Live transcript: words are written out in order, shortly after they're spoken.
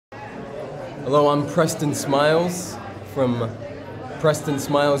Hello, I'm Preston Smiles from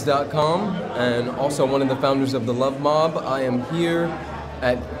PrestonSmiles.com and also one of the founders of the Love Mob. I am here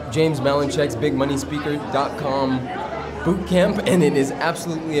at James Malinchek's BigMoneySpeaker.com bootcamp, and it is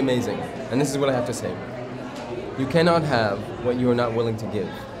absolutely amazing. And this is what I have to say. You cannot have what you are not willing to give.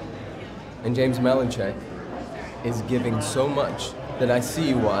 And James Malinchek is giving so much that I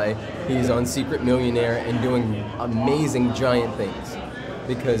see why he's on Secret Millionaire and doing amazing giant things.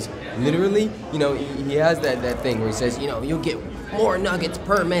 Because literally, you know, he has that thing where he says, you know, you'll get more nuggets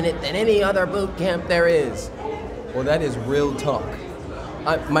per minute than any other boot camp there is. Well, that is real talk.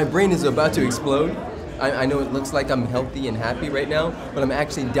 My brain is about to explode. I know it looks like I'm healthy and happy right now, but I'm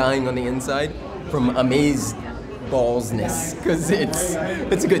actually dying on the inside from amazed ballsness, because it's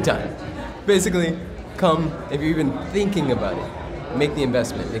a good time. Basically, come, if you're even thinking about it, make the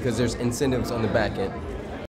investment, because there's incentives on the back end.